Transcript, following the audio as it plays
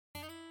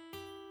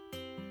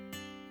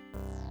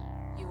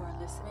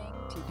listening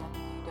to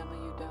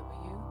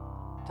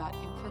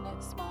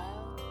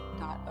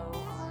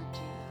www.infinitesmile.org.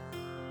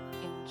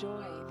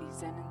 Enjoy these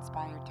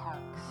Zen-inspired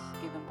talks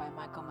given by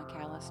Michael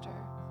McAllister.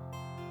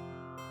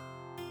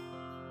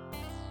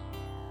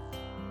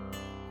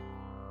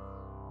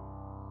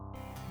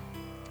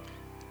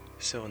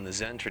 So in the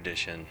Zen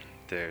tradition,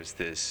 there's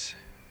this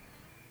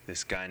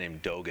guy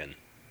named Dogen.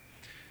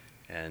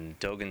 And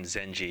Dogen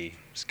Zenji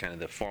is kind of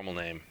the formal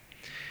name.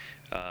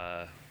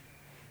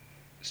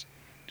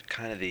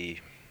 Kind of the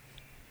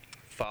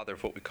father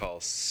of what we call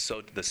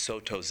the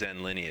Soto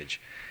Zen lineage.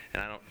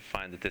 And I don't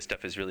find that this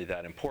stuff is really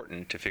that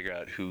important to figure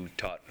out who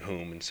taught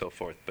whom and so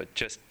forth. But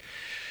just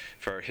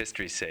for our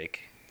history's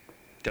sake,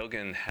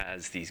 Dogen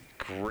has these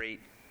great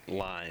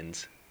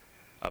lines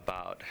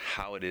about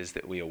how it is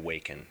that we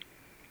awaken.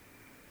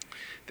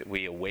 That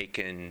we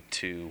awaken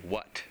to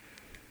what,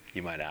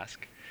 you might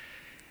ask.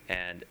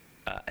 And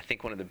I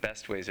think one of the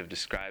best ways of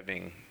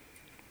describing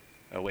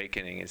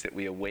awakening is that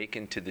we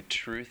awaken to the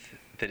truth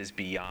that is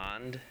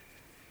beyond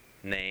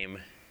name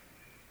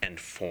and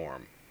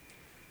form.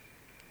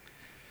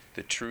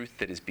 The truth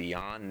that is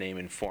beyond name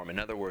and form. In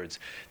other words,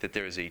 that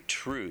there is a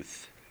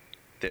truth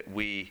that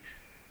we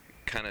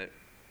kind of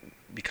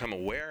become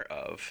aware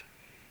of,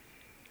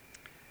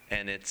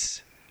 and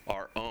it's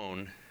our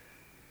own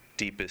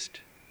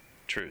deepest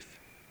truth.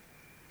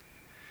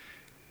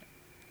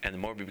 And the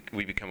more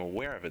we become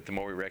aware of it, the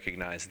more we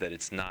recognize that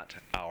it's not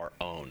our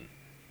own,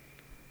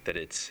 that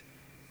it's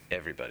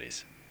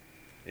everybody's.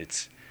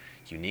 It's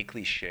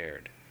uniquely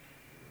shared.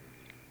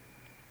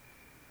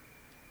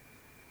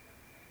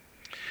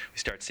 We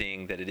start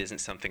seeing that it isn't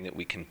something that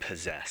we can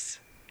possess.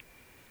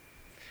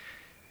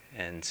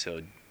 And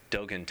so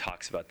Dogen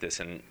talks about this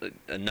in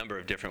a number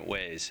of different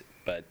ways,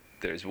 but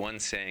there's one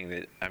saying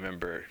that I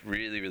remember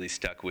really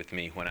stuck with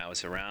me when I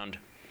was around,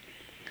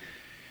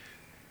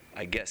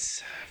 I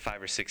guess,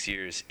 5 or 6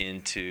 years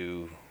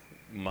into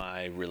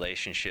my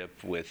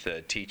relationship with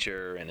a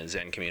teacher and a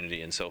Zen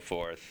community and so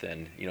forth.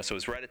 And, so it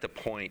was right at the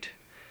point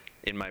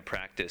in my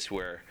practice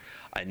where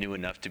I knew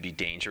enough to be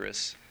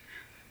dangerous,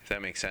 if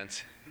that makes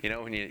sense.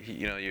 When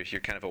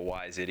you're kind of a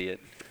wise idiot.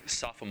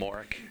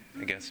 Sophomoric,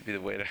 I guess would be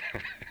the way to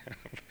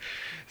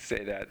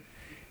say that.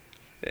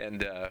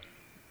 And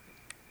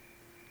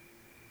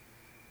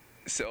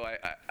so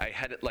I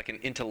had like an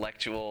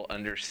intellectual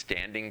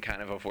understanding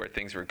kind of where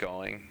things were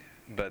going,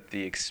 but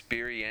the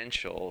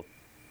experiential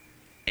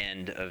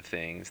end of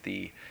things,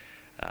 the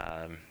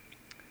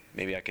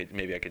maybe I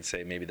could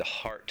say maybe the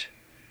heart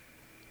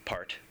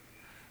part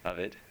of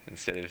it,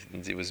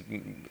 it was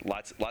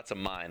lots of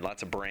mind,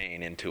 lots of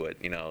brain into it,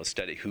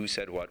 study who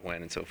said what,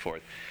 when, and so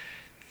forth.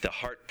 The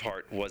heart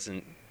part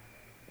wasn't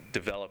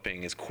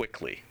developing as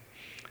quickly.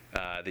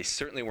 They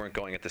certainly weren't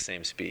going at the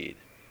same speed.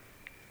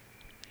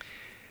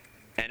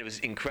 And it was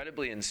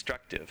incredibly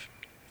instructive,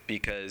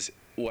 because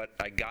what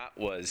I got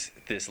was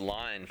this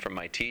line from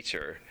my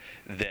teacher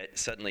that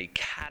suddenly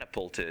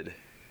catapulted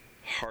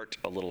heart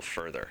a little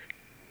further.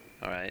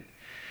 All right?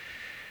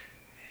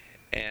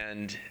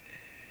 And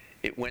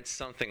it went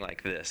something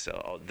like this.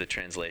 So the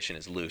translation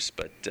is loose,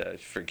 but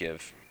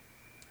forgive.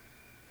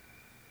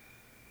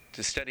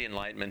 To study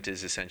enlightenment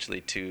is essentially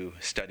to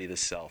study the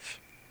self.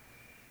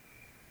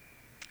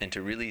 And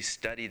to really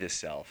study the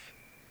self,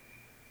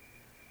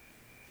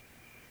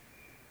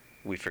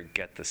 we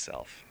forget the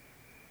self.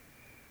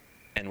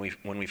 And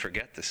when we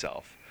forget the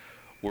self,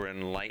 we're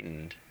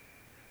enlightened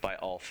by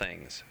all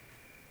things.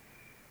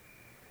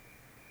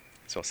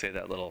 So I'll say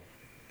that little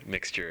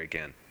mixture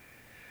again.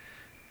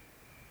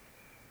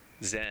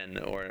 Zen,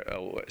 or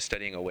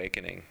studying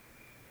awakening,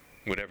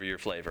 whatever your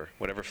flavor,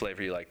 whatever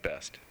flavor you like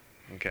best,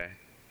 okay?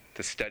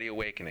 To study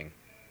awakening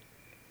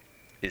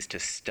is to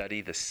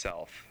study the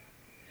self.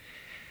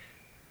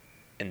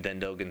 And then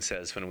Dogen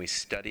says, when we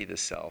study the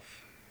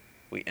self,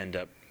 we end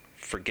up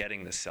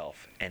forgetting the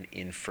self, and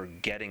in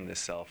forgetting the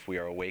self, we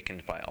are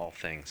awakened by all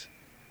things.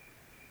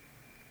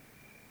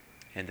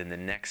 And then the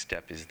next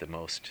step is the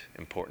most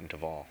important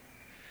of all.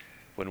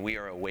 When we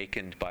are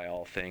awakened by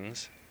all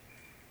things,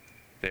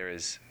 there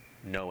is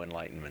no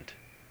enlightenment.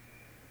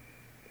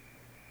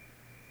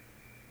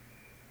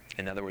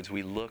 In other words,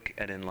 we look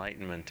at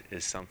enlightenment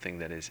as something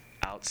that is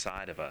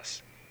outside of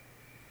us.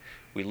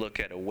 We look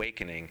at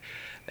awakening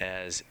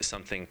as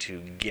something to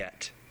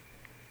get.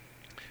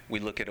 We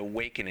look at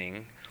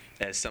awakening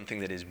as something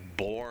that is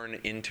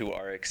born into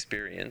our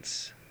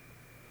experience,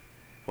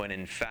 when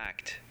in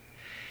fact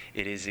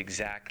it is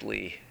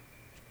exactly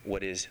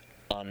what is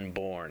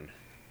unborn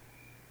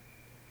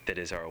that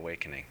is our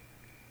awakening.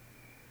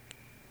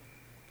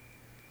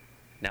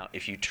 Now,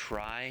 if you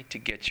try to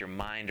get your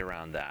mind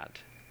around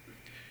that,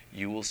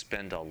 you will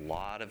spend a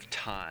lot of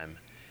time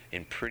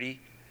in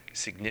pretty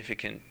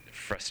significant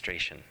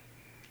frustration.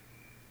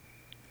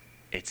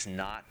 It's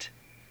not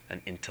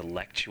an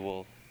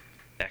intellectual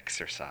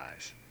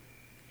exercise.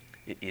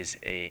 It is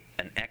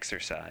an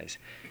exercise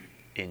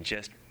in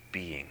just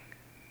being.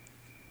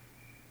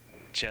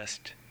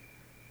 Just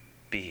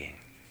being.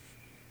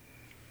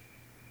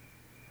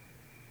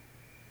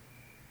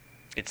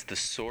 It's the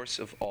source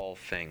of all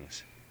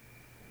things.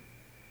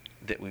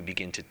 that we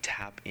begin to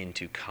tap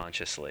into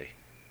consciously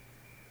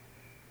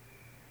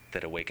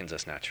that awakens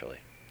us naturally.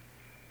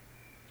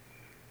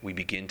 We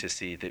begin to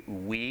see that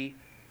we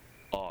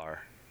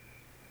are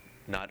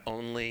not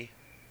only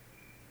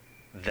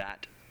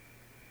that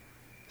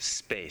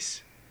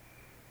space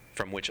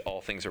from which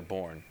all things are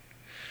born,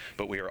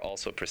 but we are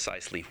also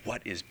precisely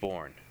what is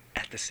born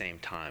at the same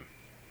time,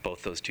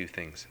 both those two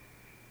things.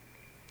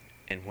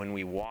 And when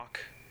we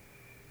walk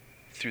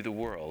through the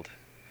world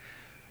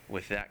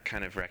with that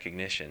kind of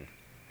recognition,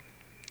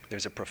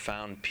 there's a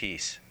profound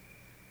peace.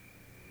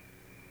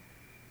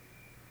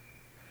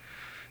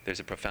 There's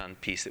a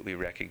profound peace that we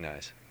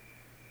recognize.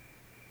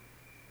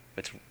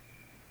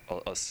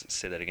 I'll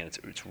say that again.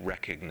 It's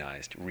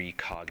recognized,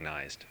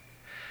 recognized.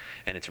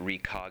 And it's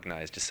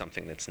recognized as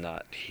something that's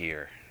not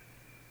here.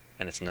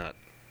 And it's not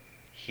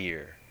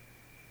here.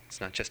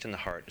 It's not just in the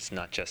heart. It's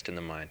not just in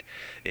the mind.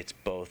 It's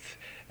both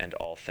and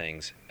all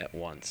things at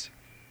once.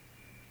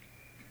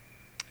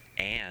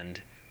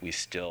 And we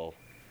still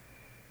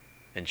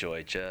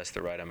enjoy just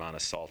the right amount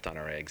of salt on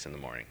our eggs in the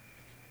morning.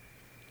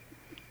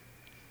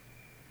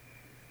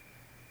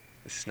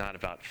 This is not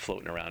about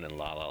floating around in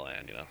la la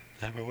land,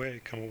 I'm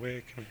awake, I'm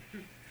awake.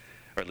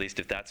 Or at least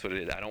if that's what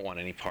it is, I don't want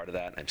any part of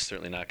that. I'm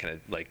certainly not going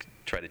to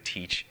try to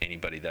teach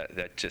anybody that.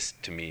 That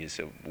just to me is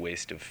a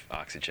waste of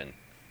oxygen.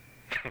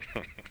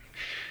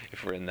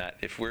 If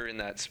we're in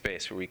that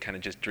space where we kind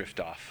of just drift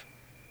off,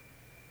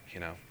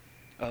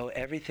 oh,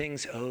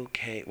 everything's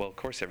okay. Well, of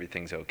course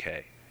everything's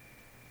okay.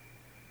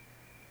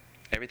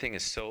 Everything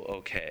is so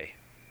okay.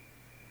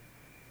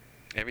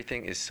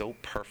 Everything is so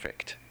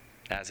perfect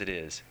as it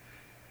is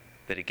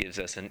that it gives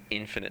us an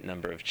infinite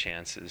number of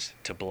chances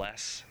to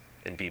bless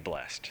and be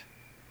blessed.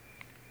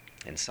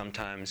 And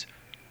sometimes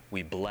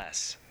we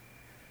bless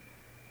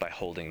by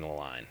holding the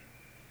line.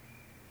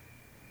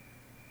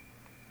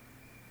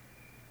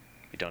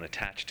 We don't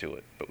attach to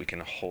it, but we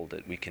can hold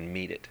it, we can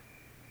meet it.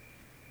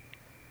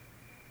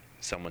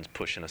 Someone's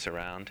pushing us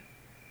around.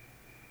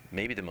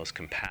 Maybe the most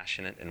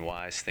compassionate and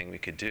wise thing we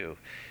could do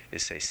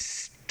is say,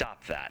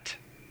 stop that.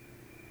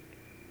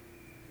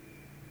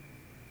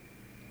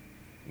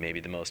 Maybe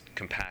the most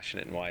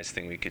compassionate and wise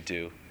thing we could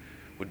do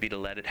would be to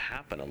let it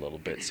happen a little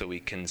bit so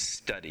we can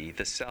study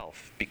the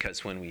self.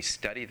 Because when we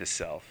study the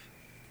self,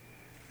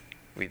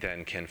 we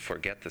then can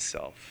forget the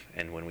self.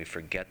 And when we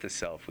forget the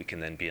self, we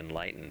can then be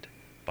enlightened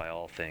by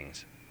all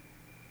things.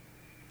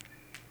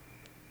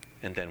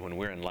 And then when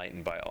we're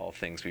enlightened by all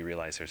things, we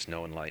realize there's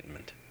no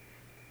enlightenment.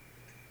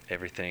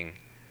 Everything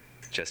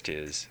just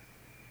is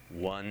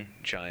one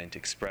giant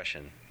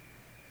expression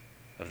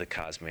of the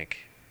cosmic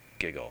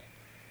giggle.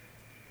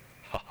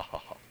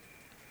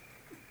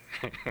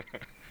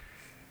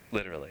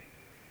 Literally.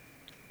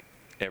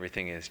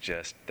 Everything is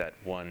just that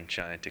one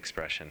giant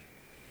expression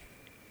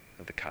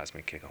of the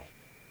cosmic giggle,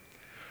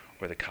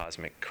 or the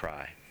cosmic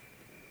cry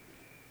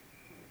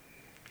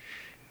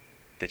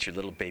that your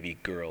little baby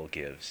girl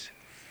gives.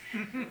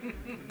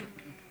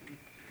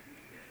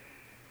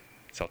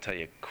 So I'll tell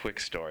you a quick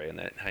story,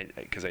 and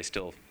because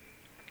I'll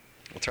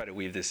try to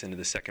weave this into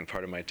the second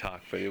part of my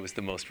talk, but it was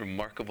the most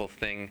remarkable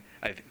thing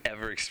I've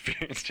ever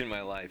experienced in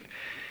my life,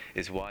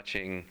 is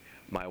watching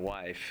my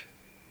wife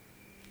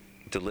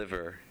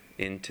deliver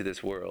into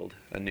this world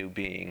a new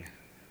being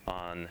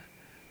on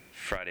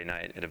Friday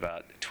night at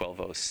about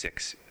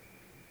 12:06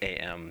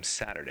 a.m.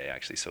 Saturday,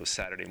 actually, so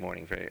Saturday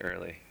morning, very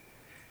early.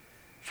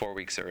 4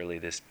 weeks early,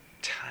 this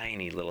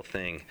tiny little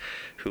thing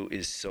who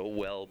is so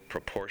well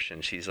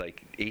proportioned. She's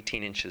like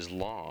 18 inches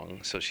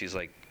long, so she's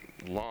like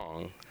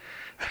long,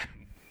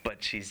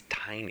 but she's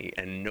tiny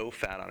and no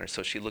fat on her,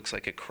 so she looks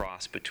like a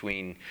cross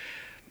between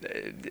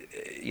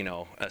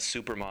a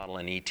supermodel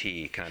and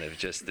E.T., kind of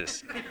just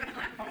this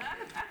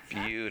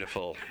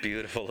beautiful,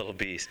 beautiful little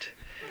beast.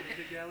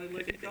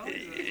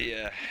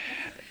 Yeah,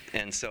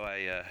 and so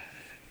I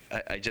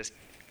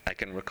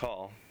can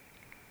recall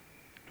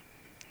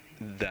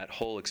that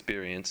whole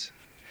experience,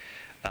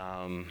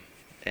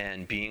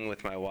 and being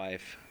with my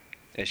wife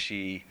as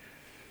she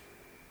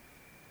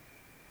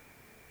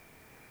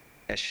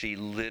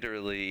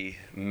literally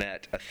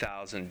met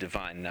 1,000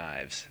 divine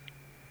knives,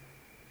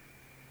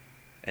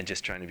 and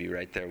just trying to be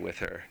right there with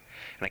her.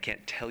 And I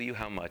can't tell you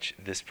how much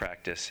this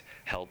practice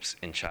helps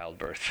in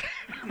childbirth.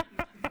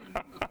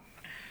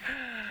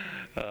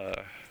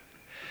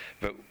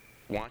 But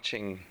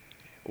watching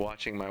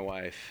my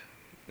wife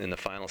in the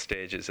final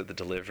stages of the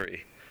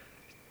delivery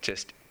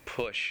just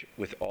push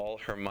with all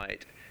her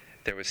might,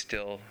 there was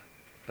still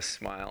a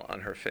smile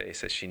on her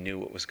face as she knew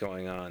what was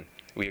going on.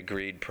 We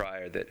agreed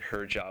prior that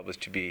her job was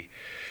to be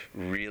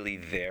really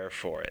there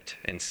for it.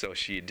 And so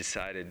she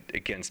decided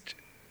against,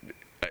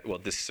 well,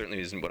 this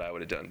certainly isn't what I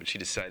would have done, but she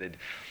decided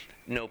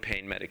no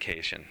pain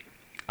medication.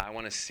 I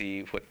want to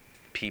see what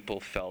people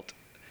felt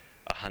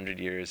 100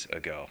 years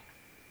ago.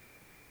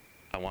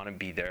 I want to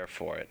be there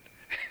for it.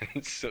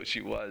 And so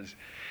she was.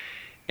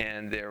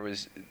 And there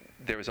was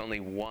only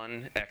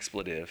one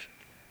expletive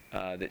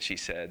that she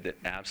said that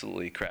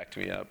absolutely cracked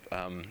me up.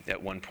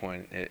 At one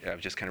point, I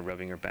was just kind of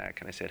rubbing her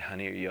back, and I said,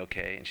 "Honey, are you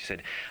okay?" And she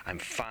said, "I'm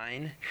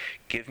fine.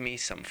 Give me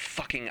some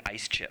fucking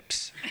ice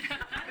chips."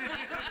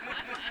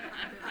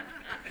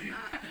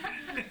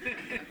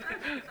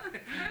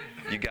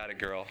 You got it,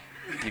 girl.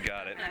 You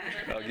got it.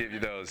 I'll give you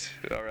those.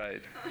 All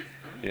right.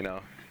 You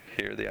know,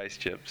 here are the ice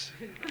chips.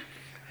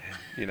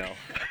 You know.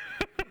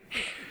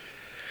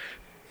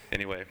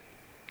 Anyway,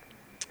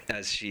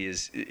 as she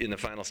is in the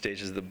final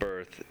stages of the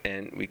birth,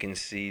 and we can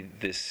see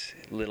this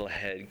little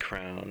head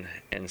crown,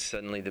 and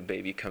suddenly the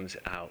baby comes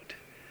out.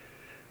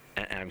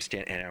 And I'm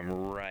standing, and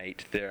I'm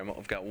right there.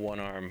 I've got one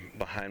arm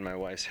behind my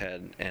wife's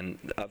head, and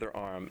the other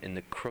arm in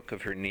the crook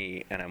of her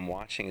knee, and I'm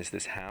watching as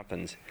this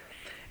happens.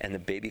 And the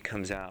baby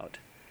comes out,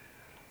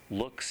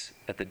 looks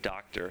at the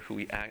doctor, who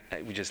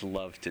we just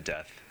love to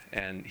death.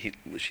 And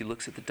she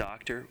looks at the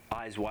doctor,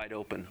 eyes wide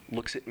open,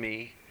 looks at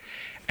me,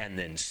 and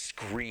then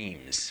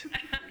screams,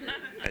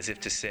 as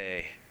if to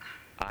say,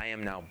 "I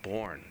am now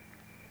born.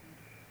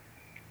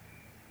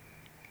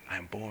 I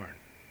am born."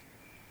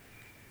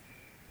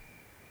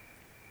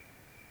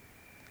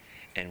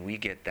 And we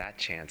get that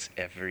chance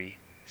every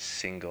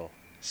single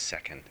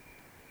second.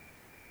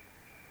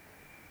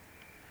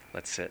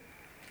 Let's sit.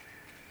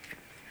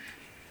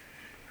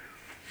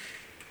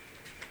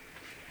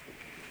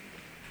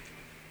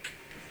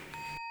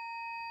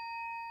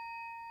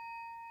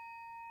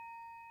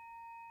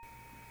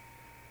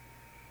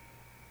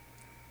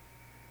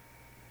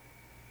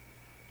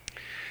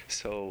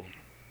 So,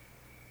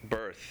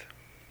 birth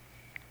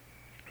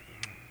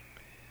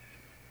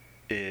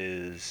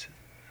is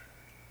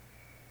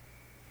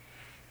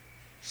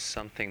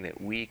something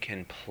that we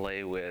can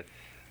play with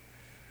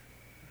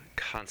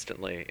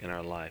constantly in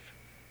our life.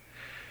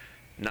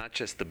 Not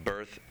just the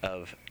birth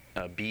of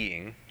a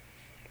being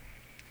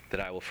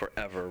that I will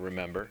forever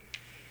remember,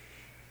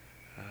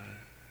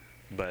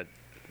 but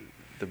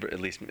at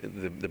least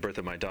the birth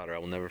of my daughter. I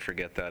will never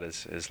forget that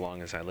as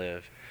long as I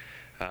live.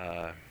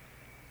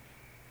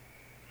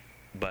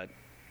 But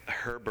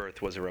her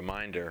birth was a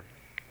reminder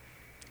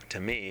to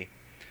me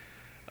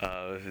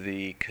of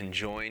the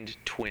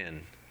conjoined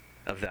twin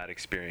of that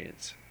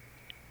experience,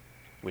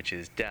 which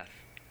is death.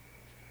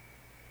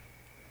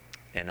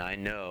 And I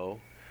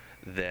know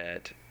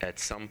that at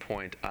some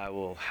point I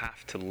will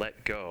have to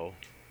let go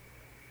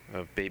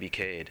of baby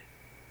Cade.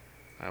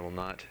 I will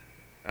not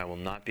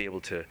be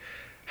able to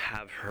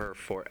have her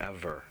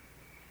forever.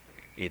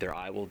 Either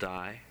I will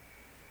die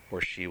or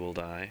she will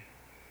die.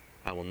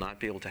 I will not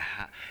be able to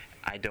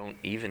I don't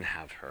even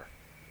have her.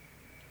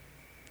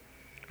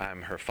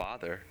 I'm her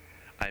father.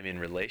 I'm in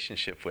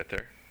relationship with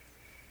her.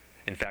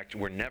 In fact,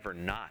 we're never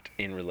not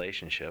in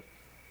relationship.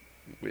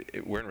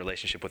 We're in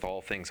relationship with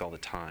all things all the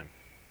time,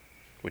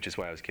 which is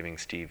why I was giving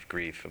Steve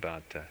grief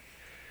about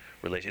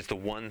relation. It's the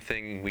one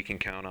thing we can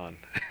count on,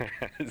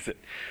 is that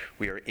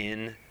we are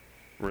in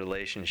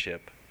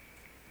relationship.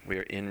 We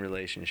are in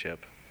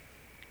relationship.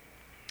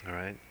 All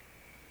right?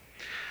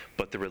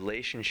 But the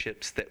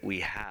relationships that we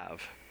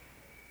have,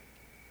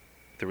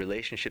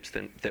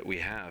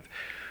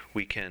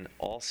 we can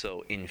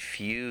also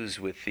infuse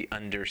with the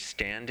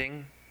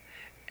understanding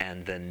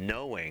and the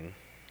knowing,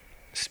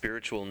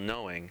 spiritual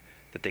knowing,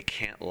 that they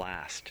can't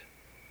last.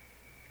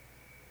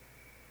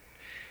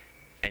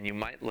 And you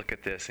might look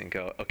at this and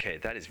go, okay,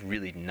 that is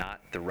really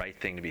not the right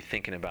thing to be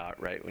thinking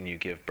about, right, when you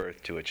give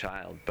birth to a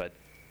child. But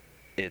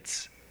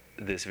it's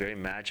this very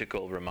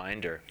magical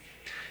reminder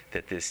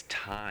that this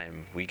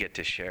time we get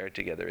to share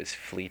together is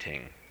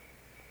fleeting.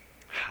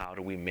 How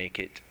do we make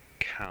it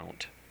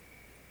count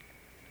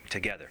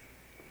together?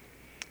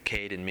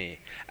 Cade and me,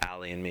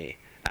 Allie and me,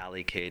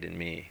 Allie, Cade and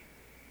me.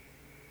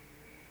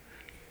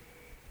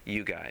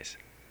 You guys,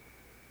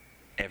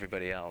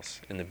 everybody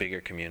else in the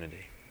bigger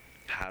community.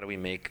 How do we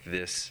make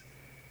this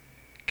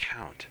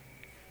count?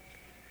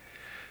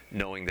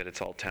 Knowing that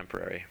it's all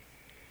temporary.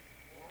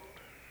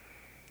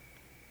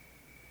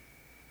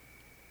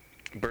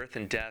 Birth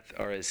and death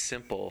are as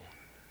simple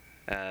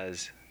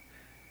as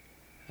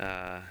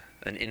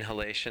an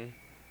inhalation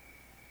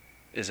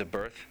is a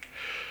birth,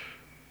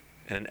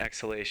 and an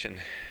exhalation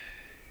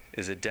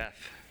is a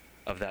death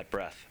of that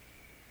breath.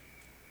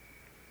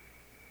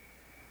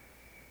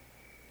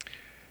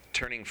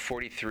 Turning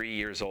 43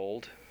 years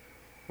old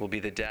will be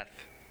the death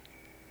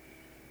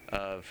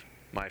of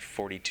my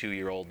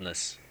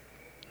 42-year-oldness,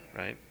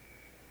 right?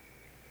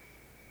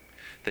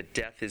 The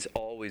death is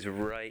always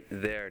right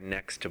there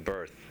next to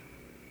birth.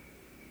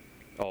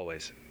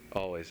 Always,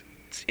 always.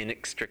 It's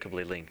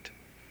inextricably linked.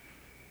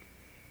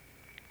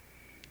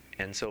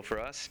 And so for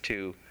us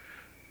to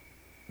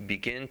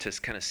begin to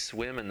kind of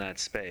swim in that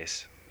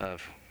space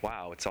of,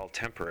 wow, it's all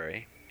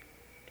temporary,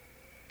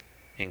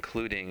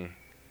 including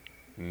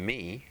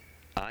me,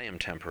 I am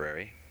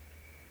temporary,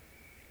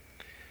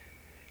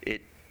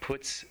 it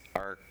puts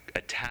our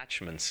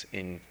attachments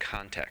in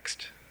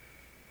context.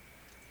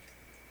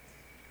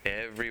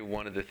 Every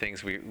one of the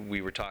things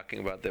we were talking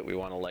about that we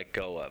want to let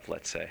go of,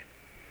 let's say.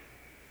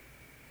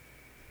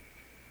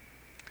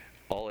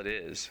 All it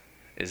is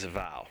a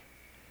vow.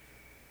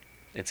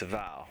 It's a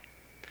vow.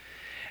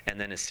 And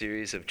then a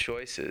series of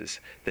choices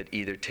that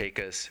either take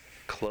us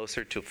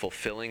closer to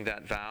fulfilling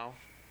that vow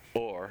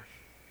or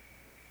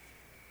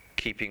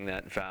keeping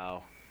that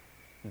vow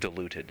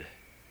diluted.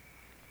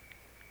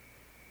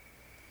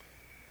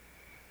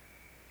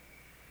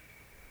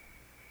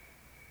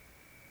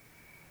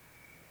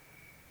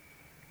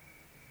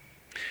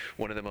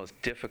 One of the most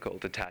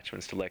difficult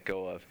attachments to let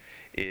go of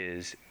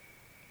is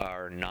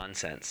our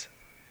nonsense.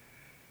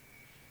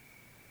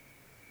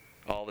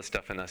 All the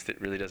stuff in us that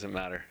really doesn't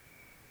matter.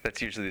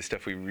 That's usually the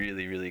stuff we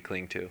really, really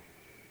cling to.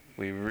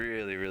 We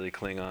really, really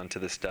cling on to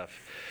the stuff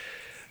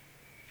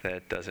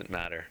that doesn't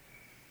matter,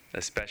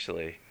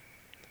 especially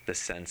the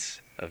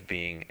sense of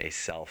being a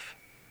self.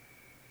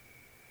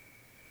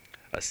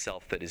 A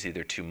self that is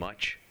either too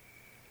much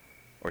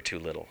or too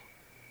little.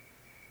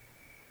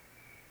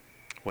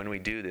 When we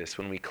do this,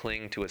 when we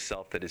cling to a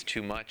self that is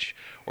too much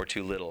or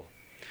too little,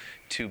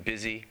 too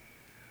busy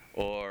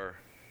or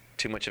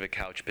too much of a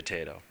couch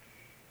potato,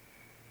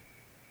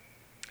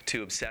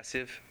 too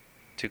obsessive,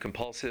 too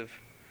compulsive,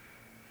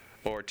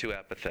 or too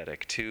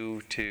apathetic,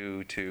 too,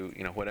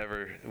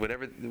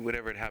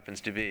 whatever it happens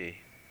to be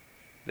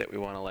that we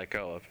want to let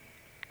go of.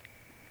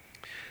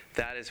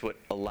 That is what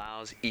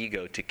allows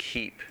ego to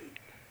keep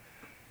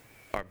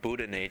our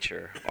Buddha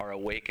nature, our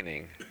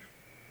awakening,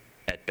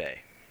 at bay.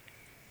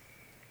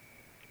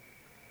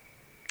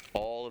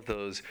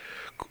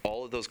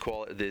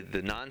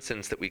 The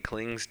nonsense that we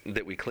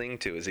cling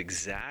to is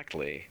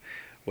exactly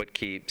what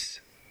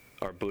keeps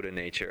our Buddha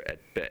nature at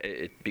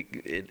bay.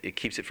 It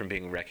keeps it from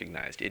being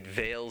recognized. It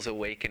veils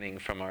awakening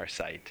from our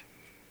sight.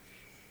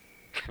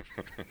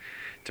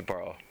 To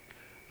borrow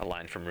a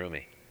line from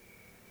Rumi.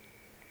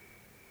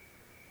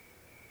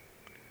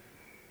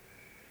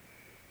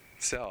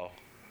 So,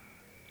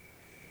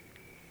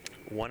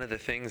 one of the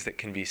things that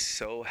can be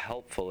so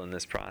helpful in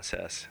this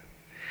process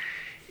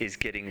is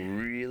getting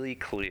really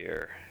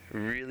clear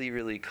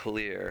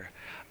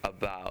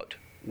about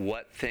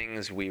what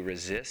things we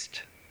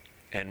resist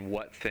and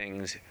what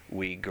things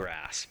we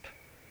grasp.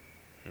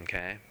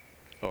 Okay?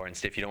 Or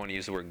instead, if you don't want to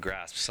use the word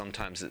grasp,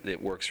 sometimes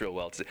it works real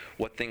well. It's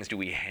what things do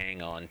we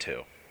hang on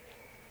to?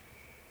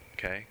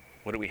 Okay?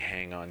 What do we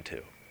hang on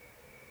to?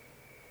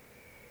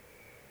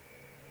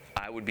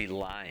 I would be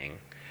lying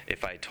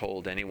if I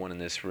told anyone in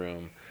this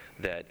room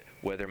that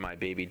whether my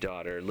baby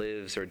daughter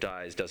lives or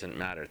dies doesn't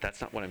matter.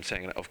 That's not what I'm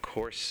saying. Of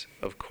course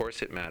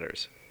it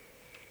matters.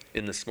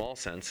 In the small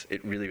sense,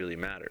 it really, really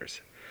matters.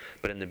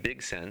 But in the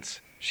big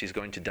sense, she's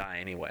going to die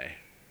anyway.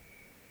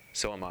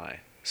 So am I.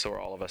 So are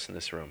all of us in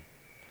this room.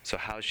 So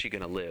how is she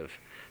going to live?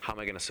 How am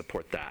I going to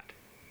support that?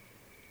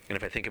 And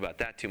if I think about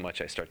that too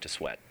much, I start to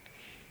sweat.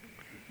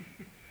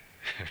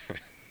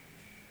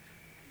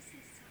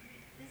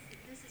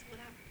 This is what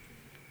I'm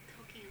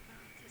talking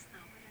about just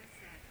now, what I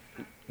said.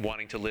 About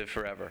wanting to live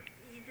forever.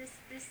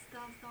 This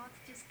thought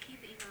just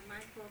keep in my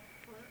mind for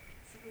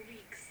several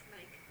weeks,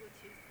 like what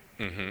you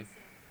said.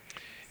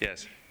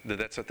 Yes,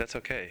 that's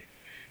okay.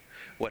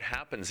 What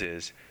happens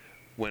is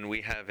when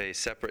we have a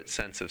separate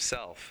sense of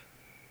self,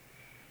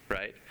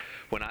 right?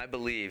 When I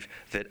believe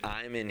that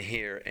I'm in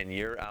here and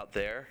you're out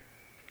there,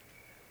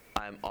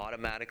 I'm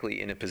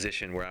automatically in a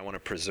position where I want to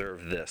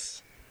preserve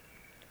this.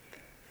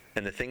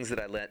 And the things that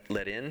I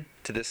let in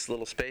to this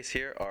little space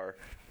here are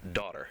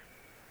daughter,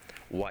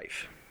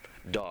 wife,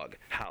 dog,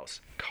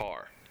 house,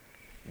 car,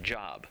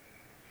 job,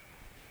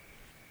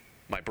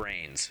 my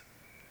brains,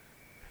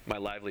 my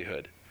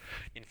livelihood,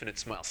 infinite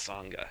smile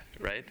sangha,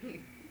 right?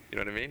 You know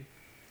what I mean?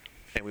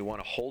 And we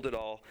want to hold it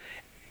all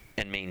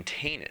and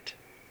maintain it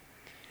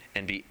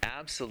and be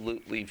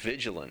absolutely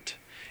vigilant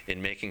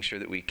in making sure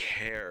that we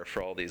care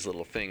for all these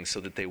little things so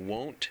that they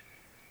won't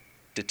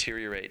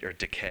deteriorate or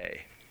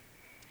decay.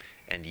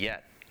 And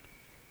yet,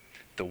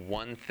 the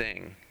one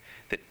thing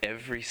that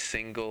every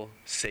single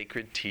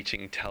sacred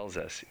teaching tells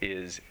us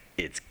is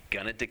it's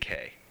gonna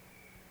decay.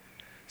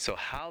 So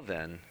how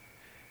then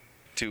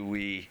do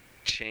we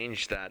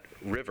change that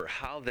river?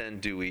 How then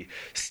do we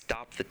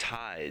stop the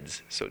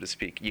tides, so to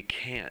speak? You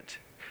can't.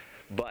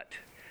 But,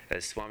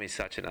 as Swami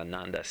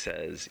Satchidananda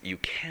says, you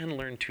can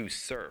learn to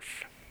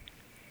surf.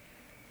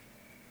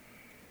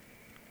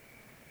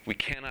 We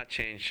cannot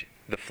change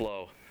the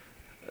flow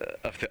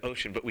of the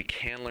ocean, but we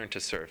can learn to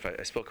surf.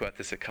 I spoke about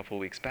this a couple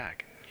weeks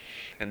back.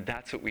 And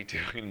that's what we do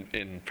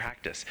in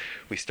practice.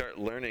 We start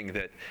learning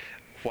that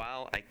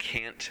while I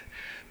can't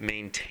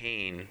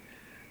maintain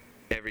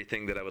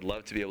everything that I would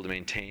love to be able to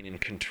maintain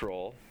and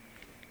control,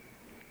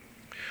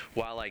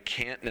 while I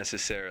can't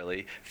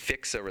necessarily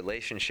fix a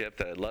relationship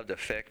that I'd love to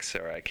fix,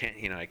 or I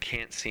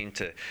can't seem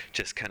to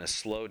just kind of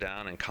slow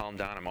down and calm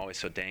down. I'm always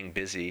so dang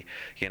busy,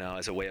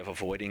 as a way of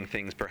avoiding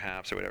things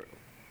perhaps or whatever.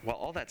 While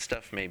all that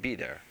stuff may be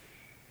there,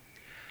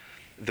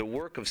 the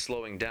work of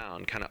slowing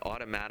down kind of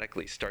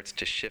automatically starts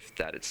to shift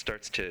that. It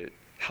starts to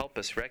help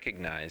us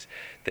recognize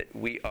that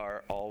we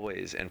are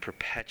always and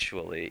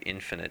perpetually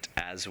infinite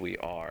as we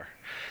are.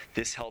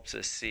 This helps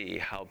us see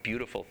how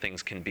beautiful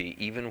things can be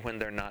even when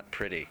they're not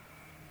pretty.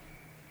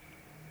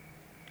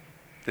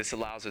 This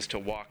allows us to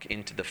walk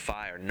into the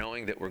fire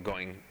knowing that we're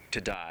going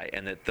to die,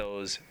 and that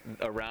those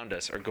around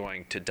us are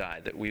going to die,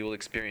 that we will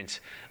experience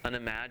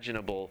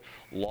unimaginable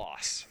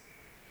loss.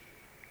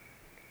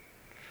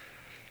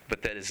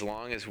 But that as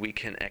long as we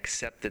can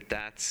accept that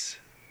that's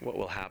what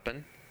will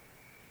happen,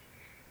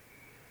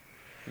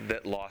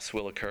 that loss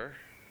will occur,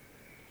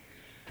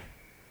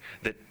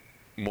 that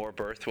more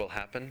birth will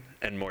happen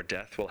and more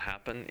death will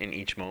happen in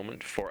each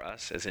moment for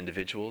us as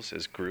individuals,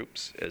 as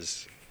groups,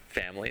 as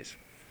families.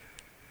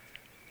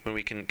 When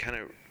we can kind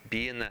of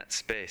be in that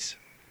space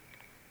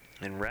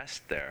and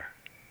rest there,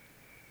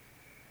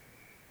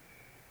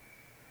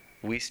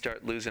 we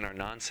start losing our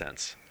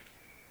nonsense.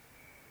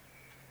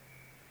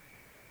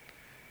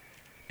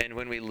 And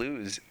when we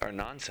lose our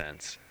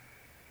nonsense,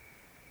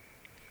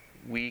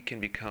 we can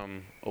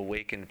become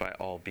awakened by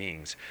all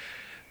beings.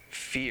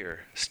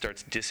 Fear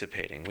starts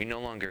dissipating. We no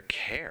longer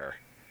care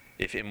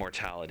if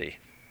immortality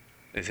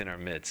is in our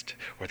midst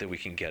or that we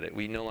can get it.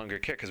 We no longer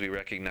care because we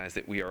recognize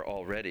that we are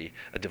already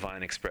a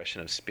divine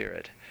expression of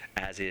spirit,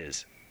 as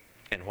is.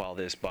 And while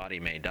this body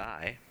may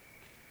die,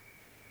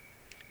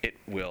 it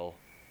will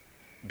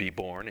be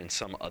born in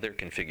some other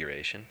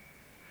configuration.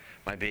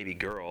 My baby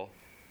girl,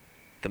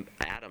 the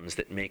atoms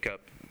that make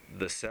up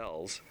the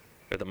cells,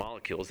 or the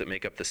molecules that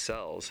make up the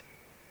cells,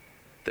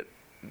 that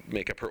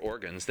make up her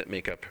organs, that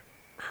make up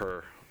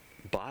her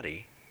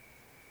body,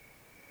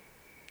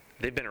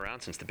 they've been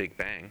around since the Big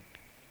Bang.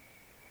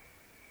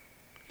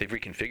 They've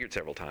reconfigured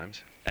several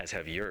times, as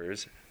have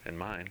yours and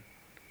mine.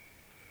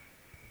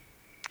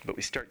 But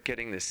we start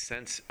getting this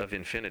sense of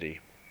infinity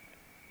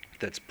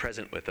that's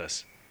present with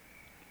us,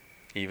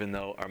 even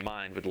though our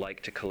mind would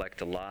like to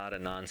collect a lot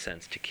of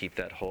nonsense to keep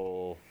that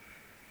whole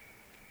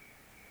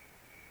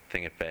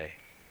thing at bay.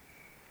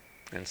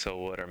 And so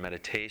what our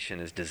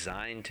meditation is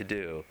designed to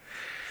do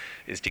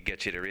is to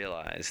get you to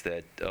realize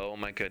that, oh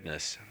my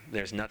goodness,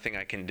 there's nothing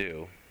I can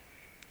do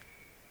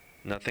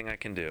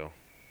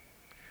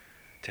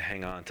to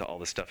hang on to all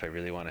the stuff I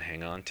really want to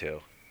hang on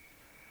to.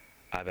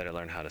 I better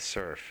learn how to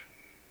surf.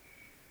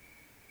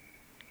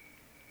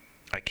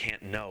 I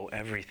can't know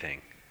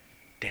everything.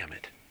 Damn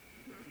it.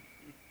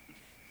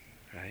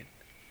 Right?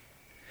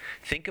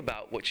 Think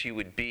about what you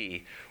would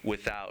be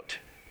without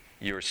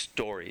your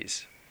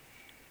stories.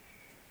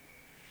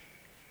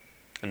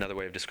 Another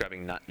way of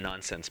describing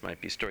nonsense might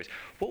be stories.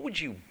 What would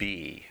you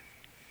be?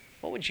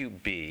 What would you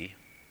be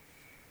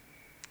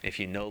if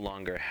you no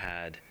longer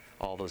had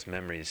all those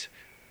memories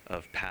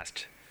of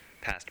past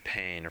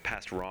pain or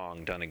past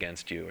wrong done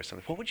against you or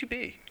something? What would you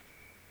be?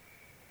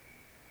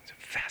 It's a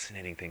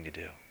fascinating thing to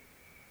do.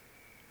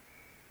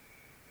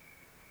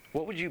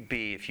 What would you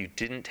be if you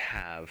didn't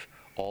have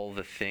all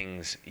the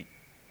things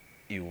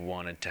you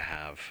wanted to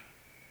have?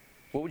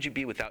 What would you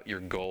be without your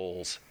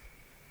goals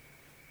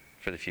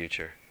for the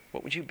future?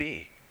 What would you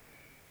be?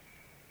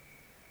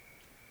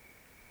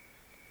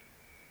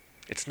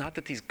 It's not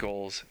that these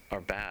goals are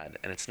bad,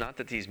 and it's not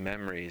that these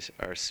memories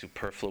are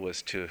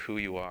superfluous to who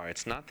you are.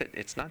 It's not that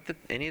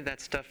any of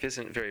that stuff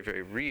isn't very,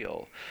 very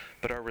real,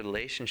 but our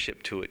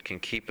relationship to it can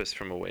keep us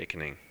from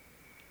awakening.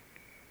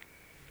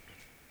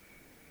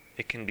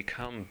 It can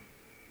become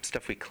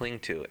stuff we cling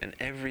to, and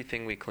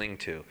everything we cling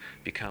to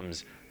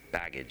becomes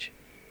baggage.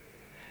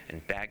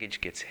 And baggage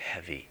gets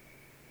heavy.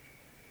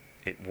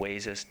 It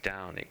weighs us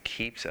down. It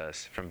keeps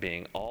us from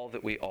being all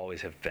that we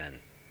always have been.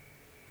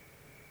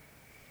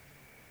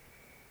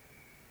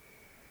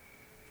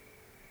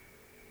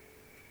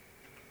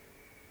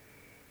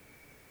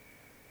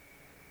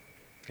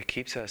 It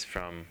keeps us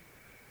from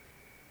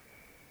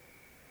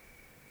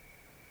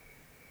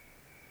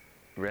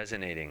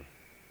resonating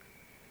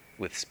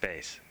with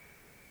space.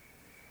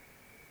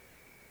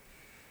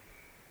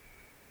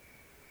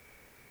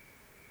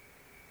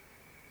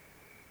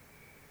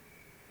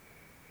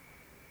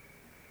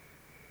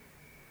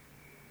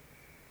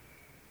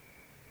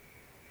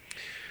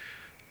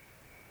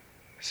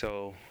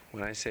 So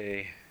when I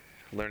say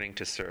learning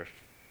to surf,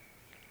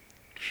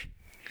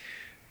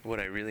 what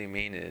I really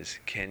mean is,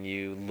 can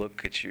you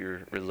look at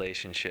your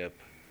relationship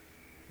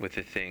with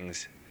the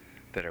things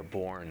that are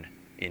born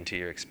into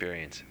your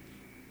experience?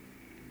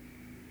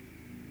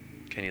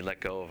 Can you let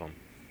go of them?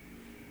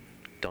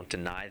 Don't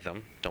deny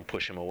them. Don't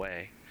push them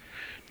away.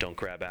 Don't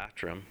grab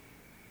after them.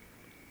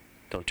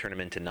 Don't turn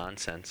them into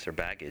nonsense or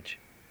baggage.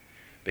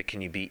 But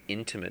can you be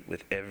intimate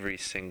with every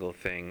single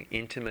thing?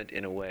 Intimate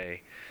in a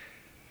way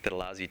that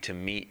allows you to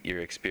meet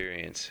your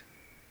experience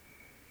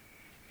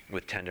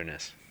with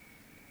tenderness,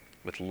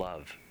 with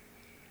love,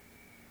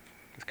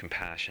 with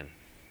compassion.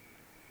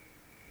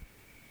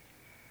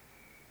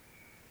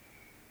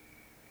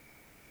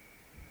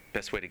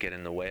 Best way to get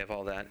in the way of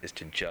all that is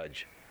to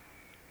judge.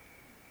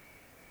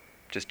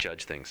 Just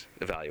judge things,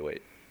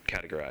 evaluate,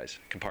 categorize,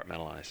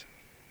 compartmentalize.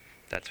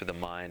 That's where the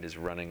mind is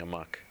running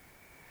amok.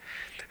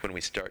 When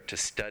we start to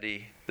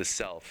study the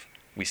self,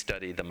 we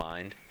study the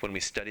mind. When we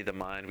study the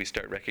mind, we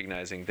start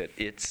recognizing that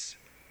its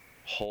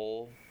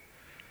whole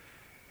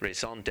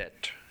raison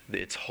d'etre,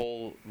 its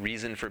whole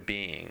reason for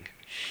being,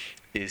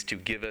 is to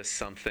give us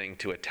something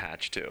to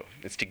attach to.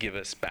 It's to give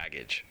us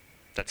baggage.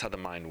 That's how the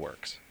mind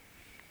works.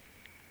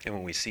 And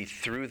when we see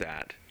through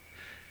that,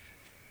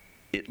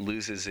 it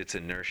loses its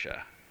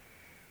inertia.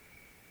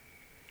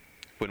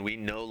 When we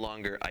no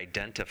longer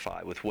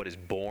identify with what is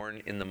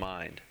born in the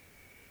mind,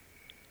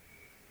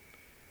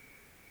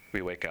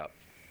 we wake up.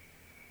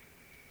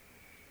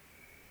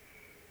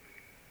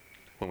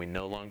 When we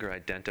no longer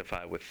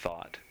identify with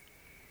thought,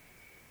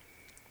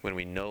 when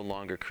we no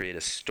longer create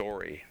a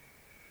story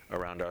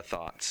around our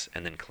thoughts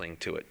and then cling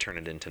to it, turn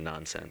it into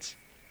nonsense.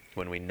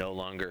 When we no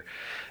longer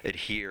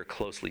adhere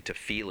closely to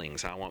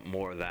feelings, I want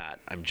more of that,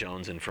 I'm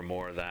jonesing for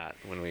more of that,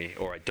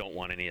 or I don't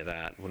want any of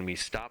that. When we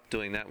stop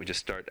doing that, we just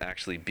start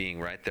actually being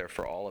right there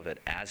for all of it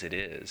as it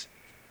is,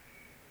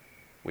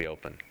 we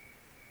open.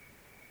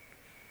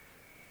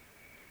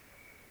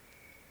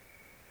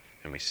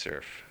 And we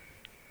surf.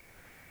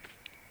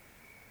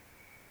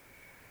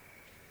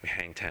 We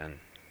hang 10.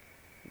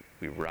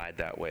 We ride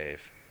that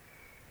wave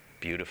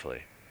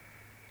beautifully,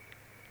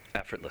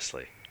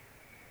 effortlessly.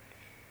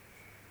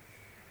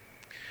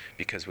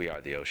 Because we are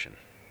the ocean.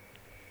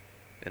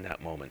 In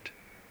that moment,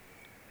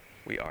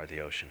 we are the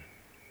ocean.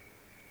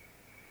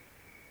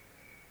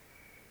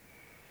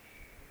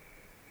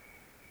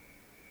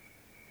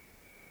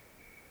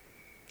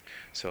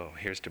 So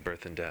here's to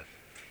birth and death.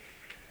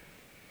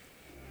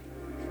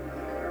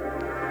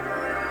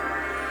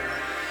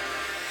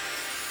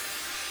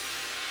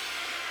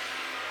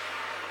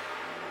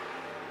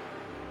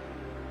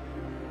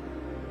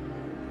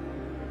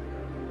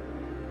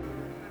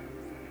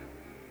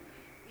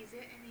 Is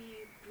there any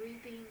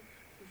breathing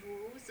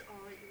rules,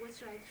 or what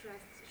should I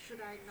trust? Should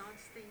I not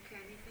think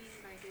anything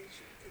like it's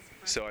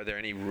fine? So are there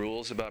any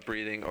rules about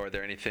breathing, or are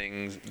there any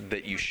things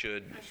that you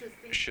should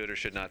or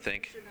should not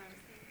think? Should not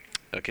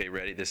think. Okay,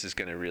 ready? This is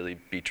going to really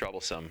be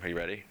troublesome. Are you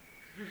ready?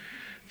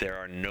 There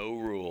are no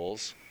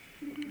rules,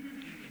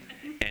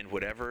 and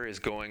whatever is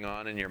going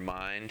on in your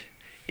mind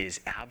is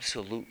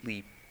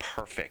absolutely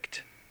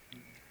perfect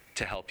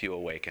to help you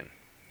awaken.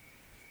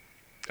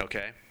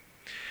 Okay?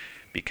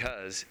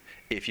 Because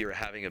if you're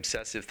having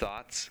obsessive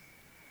thoughts,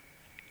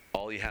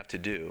 all you have to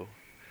do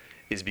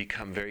is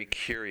become very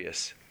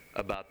curious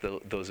about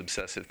those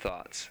obsessive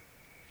thoughts.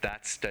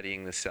 That's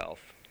studying the self.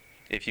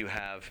 If you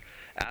have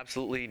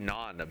absolutely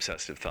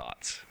non-obsessive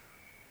thoughts,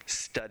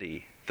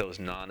 study those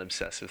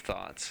non-obsessive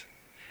thoughts.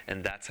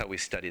 And that's how we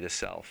study the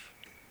self.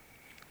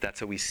 That's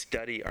how we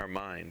study our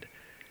mind.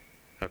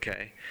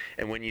 Okay?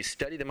 And when you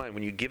study the mind,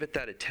 when you give it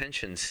that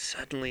attention,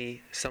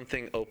 suddenly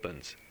something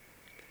opens.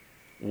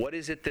 What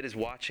is it that is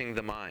watching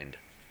the mind?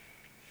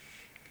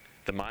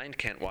 The mind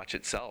can't watch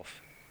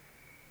itself.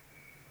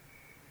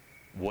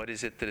 What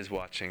is it that is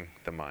watching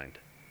the mind?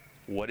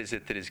 What is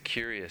it that is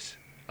curious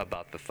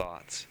about the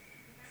thoughts?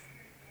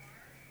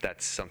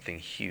 That's something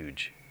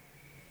huge.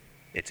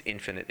 It's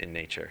infinite in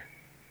nature.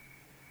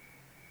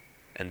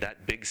 And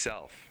that big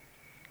self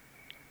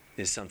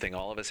is something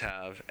all of us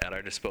have at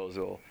our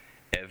disposal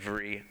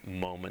every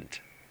moment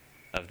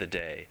of the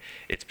day.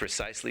 It's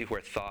precisely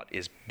where thought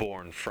is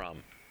born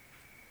from.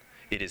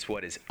 It is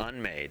what is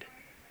unmade,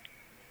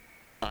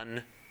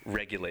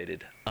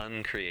 unregulated,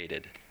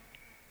 uncreated.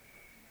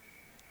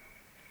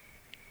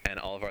 And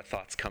all of our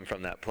thoughts come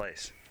from that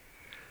place.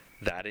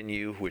 That in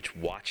you which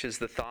watches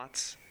the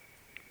thoughts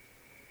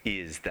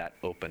is that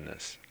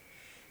openness.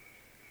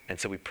 And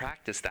so we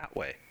practice that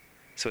way.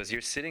 So as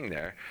you're sitting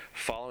there,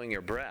 following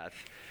your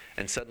breath,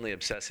 and suddenly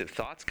obsessive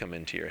thoughts come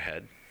into your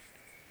head,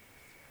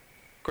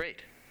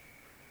 great,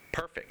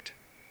 perfect,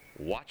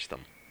 watch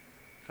them.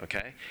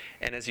 Okay?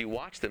 And as you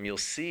watch them, you'll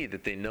see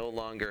that they no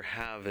longer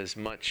have as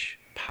much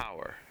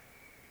power.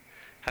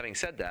 Having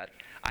said that,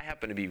 I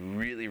happen to be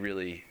really,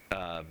 really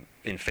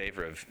in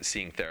favor of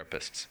seeing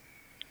therapists.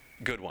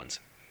 Good ones.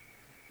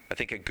 I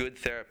think a good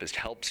therapist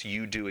helps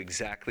you do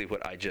exactly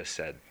what I just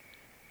said.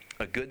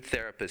 A good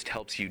therapist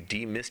helps you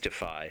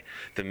demystify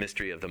the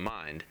mystery of the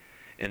mind,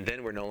 and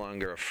then we're no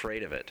longer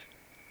afraid of it.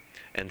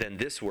 And then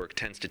this work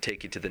tends to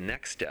take you to the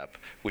next step,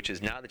 which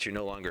is now that you're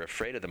no longer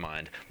afraid of the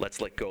mind,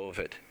 let's let go of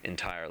it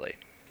entirely.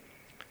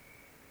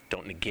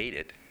 Don't negate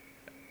it.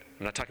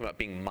 I'm not talking about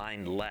being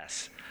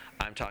mindless.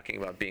 I'm talking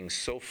about being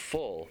so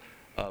full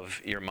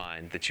of your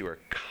mind that you are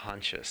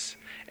conscious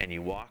and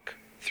you walk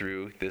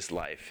through this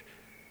life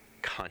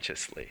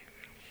consciously.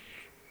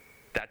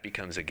 That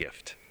becomes a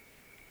gift,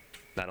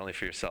 not only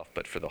for yourself,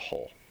 but for the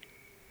whole.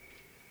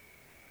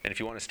 And if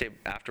you want to stay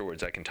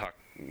afterwards, I can talk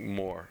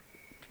more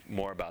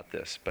about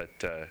this, but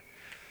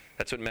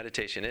that's what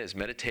meditation is.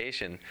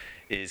 Meditation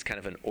is kind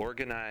of an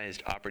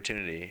organized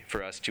opportunity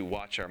for us to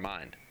watch our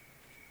mind.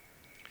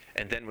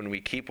 And then when we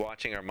keep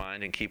watching our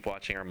mind and keep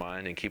watching our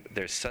mind and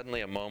there's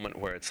suddenly a moment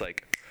where it's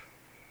like,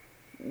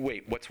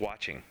 wait, what's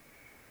watching?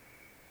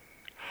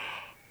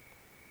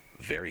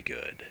 Very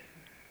good.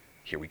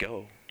 Here we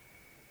go.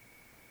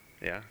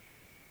 Yeah?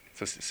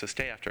 So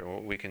stay after.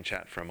 We can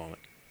chat for a moment.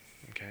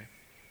 Okay?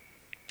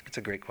 It's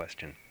a great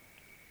question.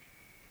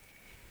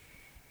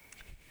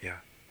 Yeah.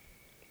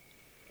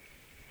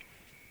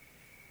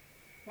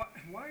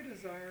 Why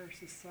does our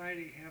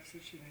society have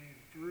such an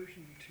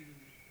aversion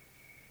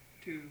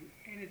to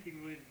anything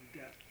related to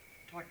death?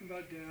 Talking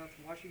about death,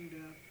 watching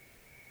death.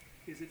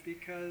 Is it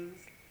because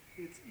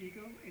its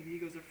ego, and the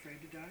ego's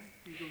afraid to die?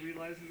 The ego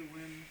realizes that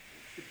when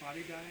the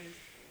body dies,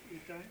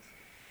 it dies?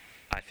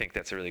 I think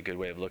that's a really good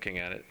way of looking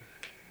at it.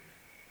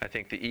 I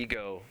think the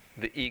ego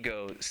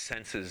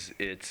senses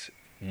its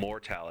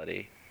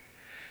mortality,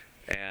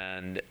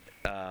 and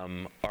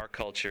our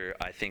culture,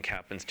 I think,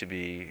 happens to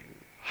be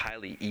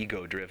highly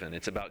ego-driven.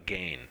 It's about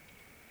gain.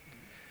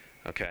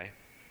 Okay?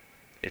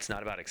 It's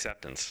not about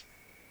acceptance.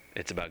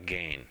 It's about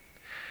gain.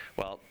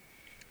 Well,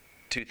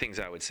 two things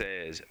I would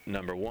say is,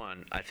 number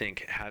one, I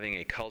think having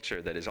a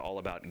culture that is all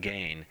about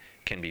gain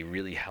can be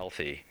really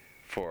healthy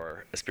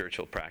for a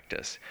spiritual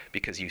practice,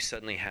 because you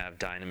suddenly have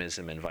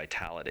dynamism and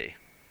vitality.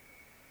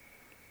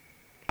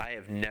 I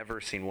have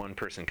never seen one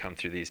person come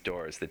through these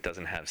doors that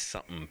doesn't have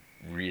something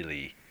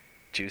really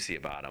juicy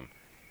about them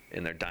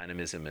in their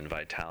dynamism and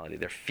vitality.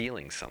 They're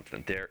feeling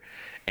something. They're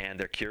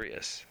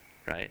curious,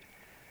 right?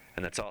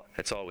 And that's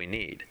all we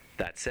need.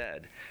 That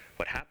said,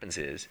 what happens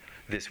is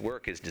this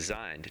work is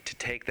designed to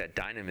take that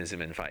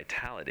dynamism and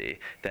vitality,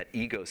 that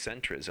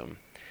egocentrism,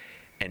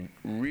 and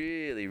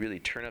really, really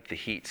turn up the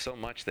heat so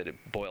much that it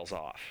boils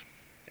off.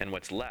 And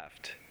what's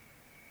left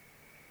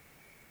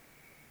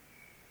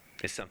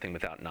is something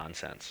without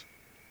nonsense.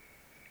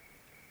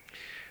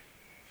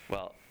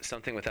 Well,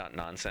 something without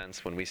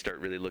nonsense, when we start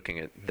really looking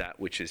at that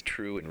which is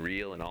true and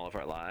real in all of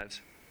our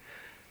lives,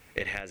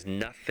 it has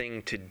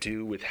nothing to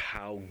do with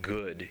how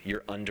good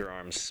your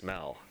underarms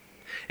smell.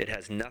 It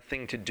has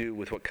nothing to do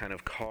with what kind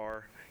of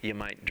car you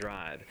might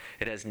drive.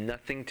 It has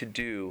nothing to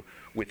do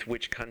with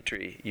which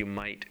country you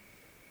might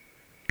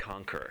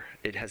conquer.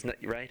 It has not,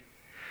 right?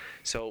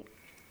 So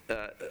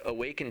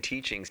awakened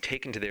teachings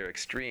taken to their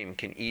extreme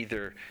can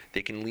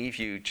leave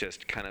you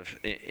just kind of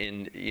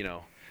in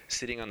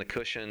sitting on the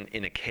cushion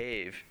in a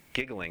cave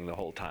giggling the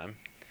whole time,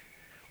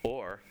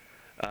 or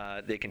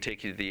they can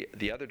take you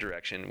the other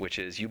direction, which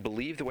is you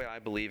believe the way I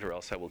believe or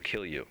else I will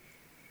kill you.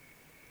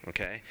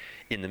 Okay?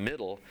 In the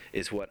middle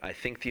is what I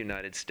think the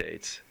United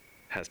States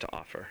has to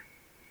offer.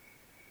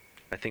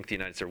 I think the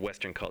United States, or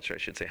Western culture, I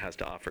should say, has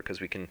to offer,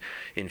 because we can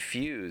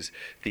infuse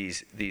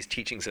these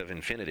teachings of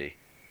infinity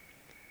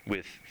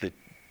with the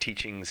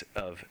teachings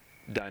of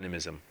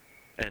dynamism,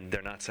 and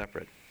they're not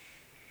separate.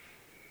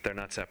 They're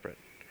not separate.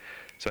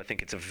 So I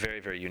think it's a very,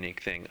 very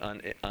unique thing,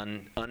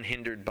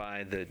 unhindered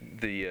by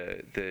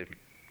the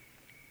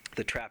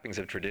trappings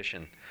of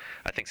tradition.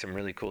 I think some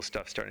really cool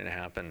stuff starting to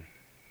happen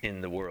in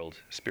the world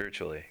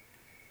spiritually,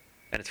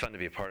 and it's fun to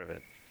be a part of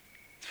it.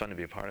 It's fun to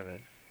be a part of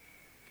it.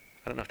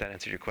 I don't know if that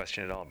answered your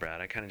question at all,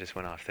 Brad. I kind of just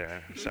went off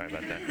there. I'm sorry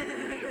about that.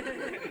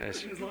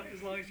 As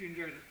long as you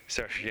enjoyed it.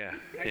 Sorry, yeah.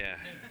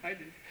 I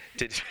did.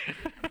 Did you?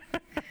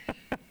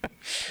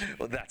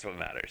 Well, that's what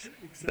matters.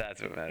 Exactly.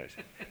 That's what matters.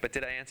 But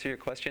did I answer your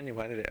question?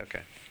 Why did I?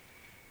 Okay.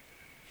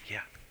 Yeah.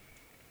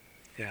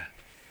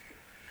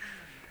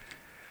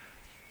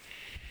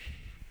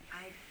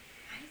 I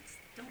just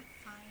don't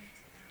find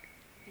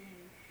being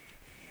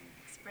an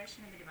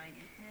expression of the divine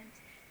infinite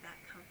that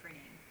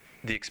comforting.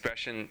 The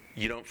expression,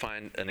 you don't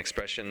find an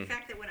expression. The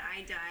fact that when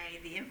I die,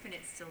 the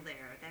infinite's still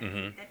there,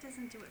 that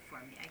doesn't do it for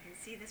me. I can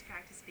see this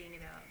practice being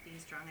about being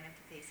strong enough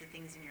to face the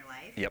things in your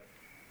life. Yep.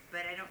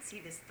 But I don't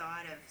see this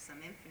thought of some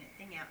infinite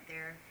thing out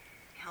there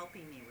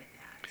helping me with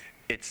that.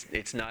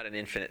 It's not an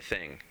infinite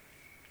thing,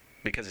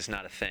 because it's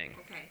not a thing.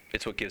 Okay.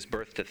 It's what gives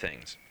birth to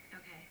things.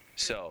 Okay.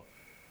 So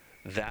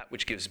that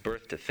which gives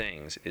birth to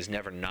things is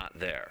never not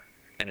there.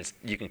 And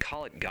you can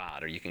call it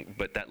God,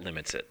 but that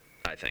limits it,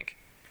 I think.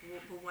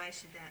 Well, why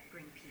should that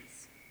bring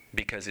peace?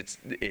 Because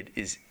it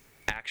is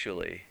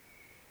actually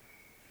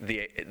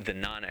the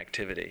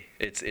non-activity.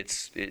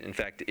 In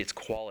fact, its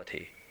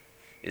quality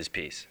is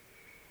peace.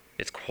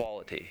 Its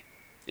quality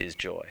is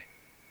joy.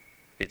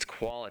 Its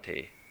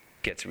quality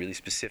gets really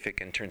specific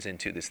and turns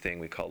into this thing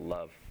we call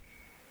love.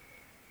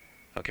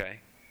 Okay?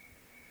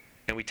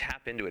 And we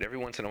tap into it. Every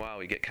once in a while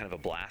we get kind of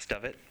a blast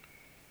of it.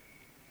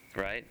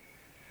 Right?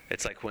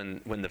 It's like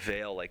when the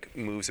veil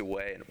moves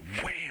away and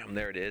wham,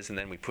 there it is, and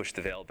then we push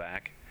the veil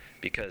back,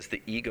 because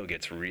the ego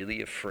gets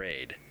really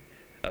afraid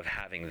of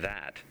having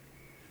that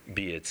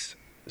be its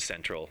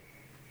central,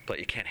 but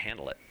you can't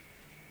handle it.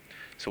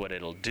 So what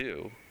it'll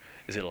do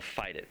is it'll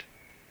fight it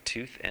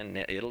tooth and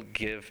nail.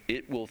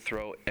 It will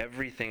throw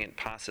everything it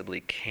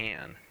possibly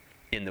can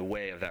in the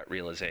way of that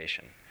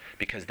realization,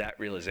 because that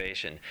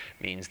realization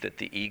means that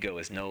the ego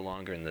is no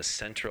longer in the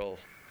central,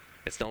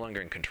 it's no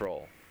longer in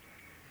control.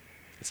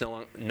 It's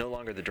no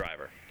longer the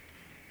driver,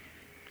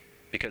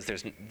 because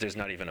there's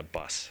not even a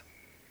bus.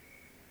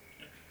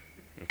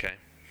 Okay?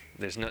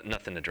 There's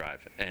nothing to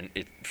drive, and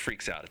it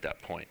freaks out at that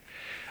point.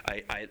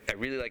 I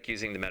really like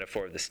using the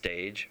metaphor of the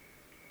stage.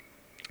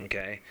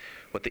 Okay?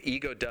 What the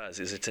ego does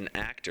is it's an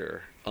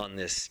actor on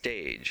this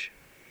stage.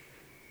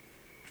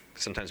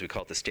 Sometimes we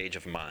call it the stage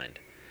of mind.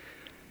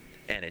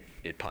 And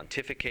it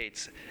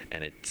pontificates,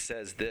 and it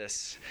says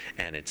this,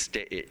 and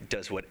it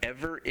does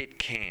whatever it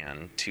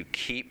can to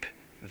keep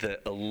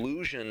the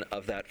illusion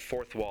of that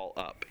fourth wall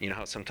up. You know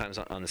how sometimes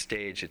on the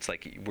stage it's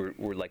like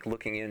we're like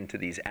looking into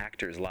these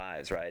actors'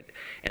 lives, right?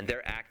 And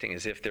they're acting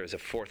as if there's a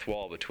fourth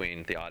wall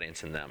between the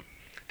audience and them.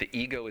 The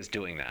ego is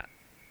doing that.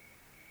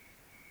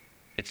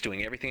 It's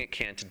doing everything it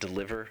can to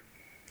deliver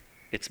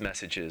its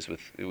messages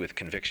with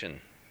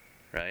conviction,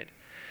 right?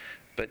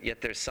 But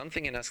yet there's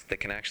something in us that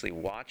can actually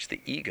watch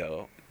the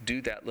ego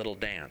do that little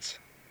dance.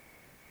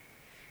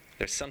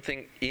 There's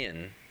something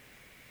in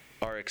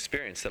our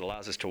experience that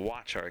allows us to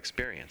watch our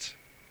experience.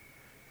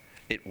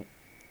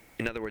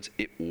 In other words,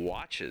 it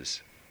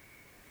watches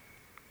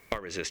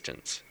our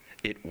resistance.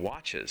 It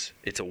watches,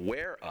 it's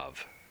aware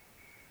of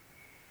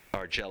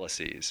our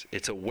jealousies.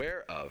 It's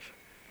aware of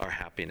our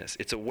happiness.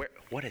 It's aware,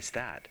 what is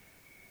that?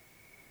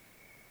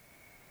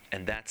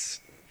 And that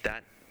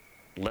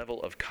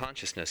level of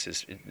consciousness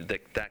is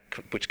that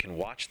which can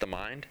watch the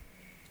mind.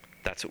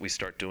 That's what we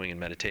start doing in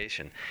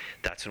meditation.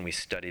 That's when we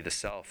study the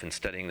self. And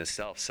studying the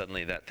self,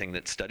 suddenly that thing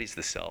that studies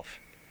the self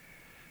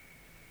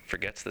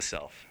forgets the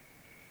self.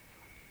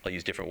 I'll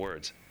use different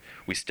words.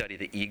 We study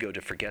the ego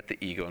to forget the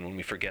ego, and when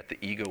we forget the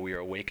ego, we are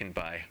awakened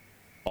by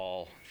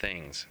all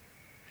things.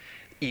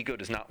 Ego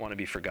does not want to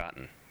be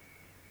forgotten.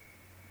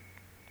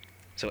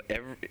 So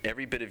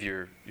every bit of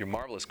your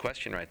marvelous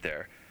question right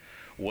there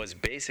was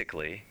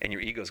basically, and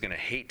your ego's going to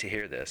hate to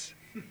hear this.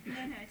 No,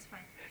 it's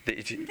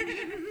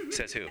fine.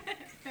 Says who?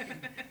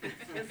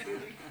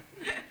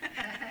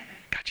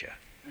 Gotcha.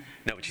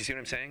 No, but you see what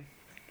I'm saying?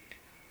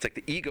 It's like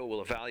the ego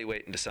will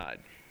evaluate and decide.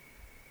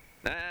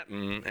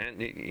 And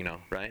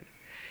right?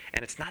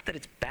 And it's not that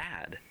it's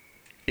bad.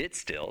 It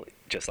still,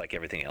 just like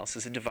everything else,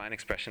 is a divine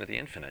expression of the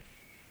infinite.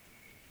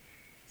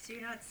 So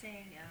you're not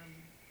saying,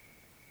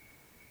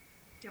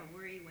 don't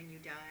worry, when you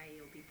die,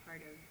 you'll be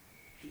part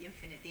of the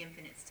infinite. The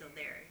infinite's still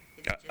there.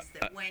 It's just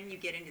that when you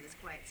get into this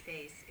quiet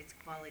space, its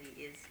quality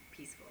is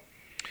peaceful.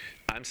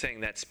 I'm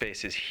saying that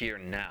space is here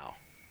now.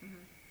 Mm-hmm.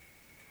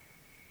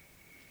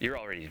 You're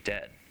already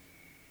dead.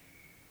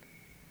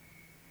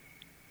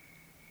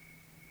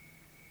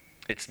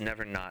 It's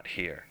never not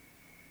here.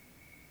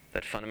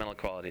 That fundamental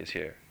quality is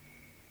here.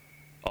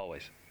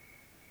 Always.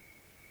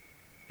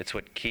 It's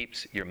what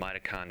keeps your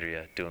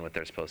mitochondria doing what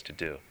they're supposed to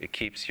do. It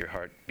keeps your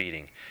heart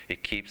beating.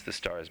 It keeps the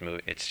stars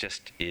moving. It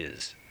just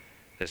is.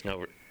 There's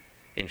no...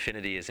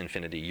 Infinity is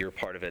infinity. You're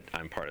part of it.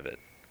 I'm part of it.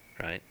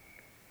 Right?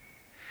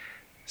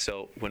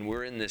 So when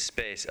we're in this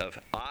space of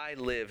I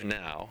live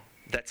now,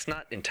 that's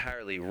not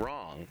entirely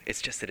wrong.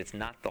 It's just that it's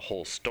not the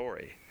whole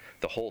story.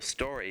 The whole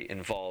story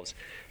involves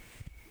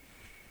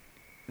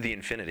the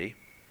infinity,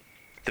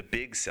 the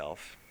big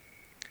self,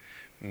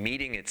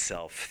 meeting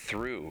itself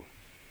through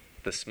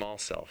the small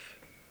self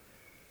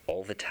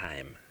all the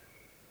time.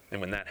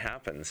 And when that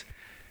happens,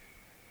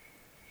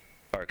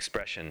 our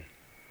expression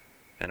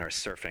and our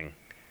surfing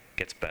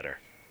gets better.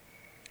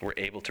 We're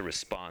able to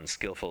respond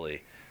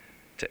skillfully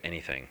to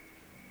anything.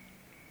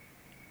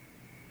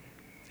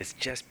 It's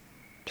just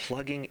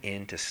plugging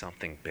into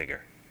something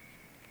bigger,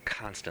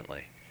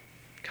 constantly,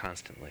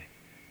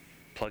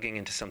 plugging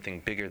into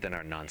something bigger than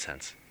our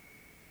nonsense.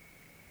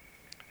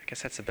 I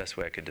guess that's the best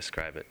way I could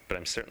describe it, but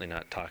I'm certainly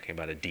not talking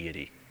about a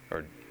deity,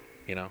 or,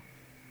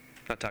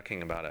 not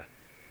talking about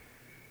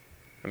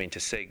to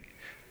say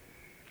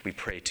we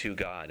pray to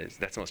God,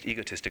 that's the most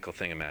egotistical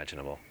thing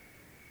imaginable,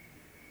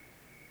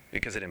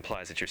 because it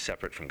implies that you're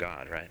separate from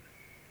God, right?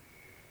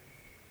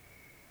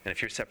 And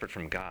if you're separate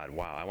from God,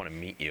 wow, I want to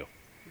meet you.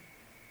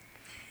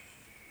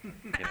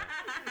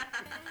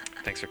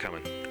 Thanks for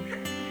coming.